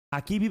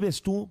¿Aquí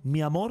vives tú,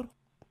 mi amor?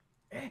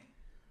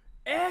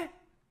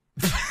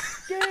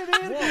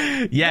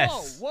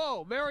 Yes.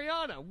 Whoa,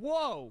 Mariana,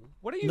 whoa.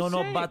 What are you No,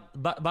 saying?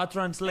 but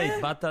translate,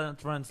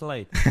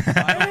 translate.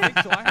 I don't think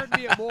so. I heard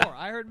me more.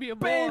 I heard me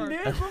more.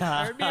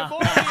 I heard me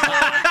more.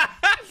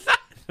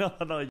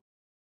 No.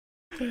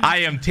 I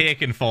am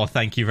taken for.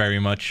 Thank you very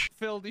much.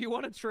 Phil, do you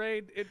want to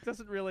trade? It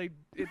doesn't really.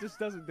 It just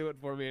doesn't do it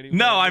for me anymore.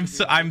 No,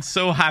 I'm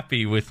so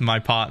happy with my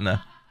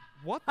partner.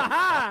 What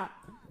the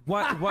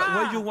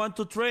Why you want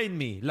to trade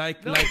me?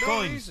 Like no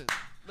coins? Reason.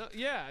 No,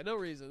 yeah, no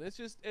reason. It's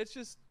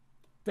just.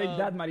 Take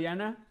that,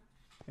 Mariana.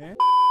 Eh?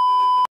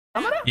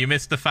 You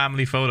missed the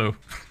family photo.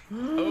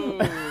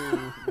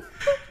 Oh.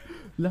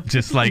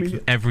 Just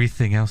like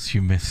everything else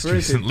you missed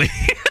recently.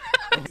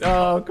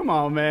 Oh, come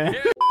on, man.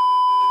 Yeah.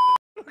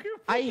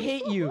 I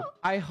hate you.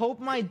 I hope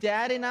my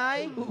dad and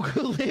I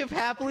live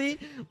happily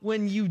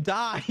when you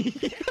die.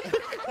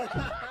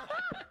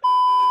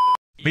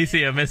 Missa,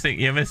 you're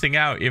missing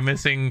out. You're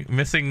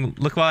missing.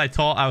 Look what I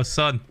taught our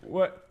son.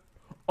 What?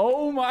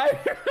 Oh my!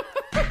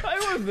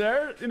 I was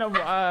there, you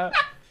know,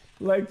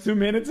 like 2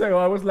 minutes ago.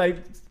 I was like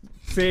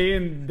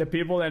seeing the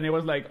people, and it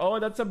was like, oh,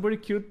 that's a pretty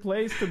cute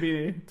place to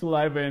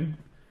live in.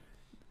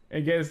 I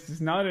guess it's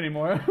not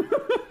anymore.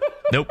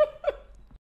 Nope.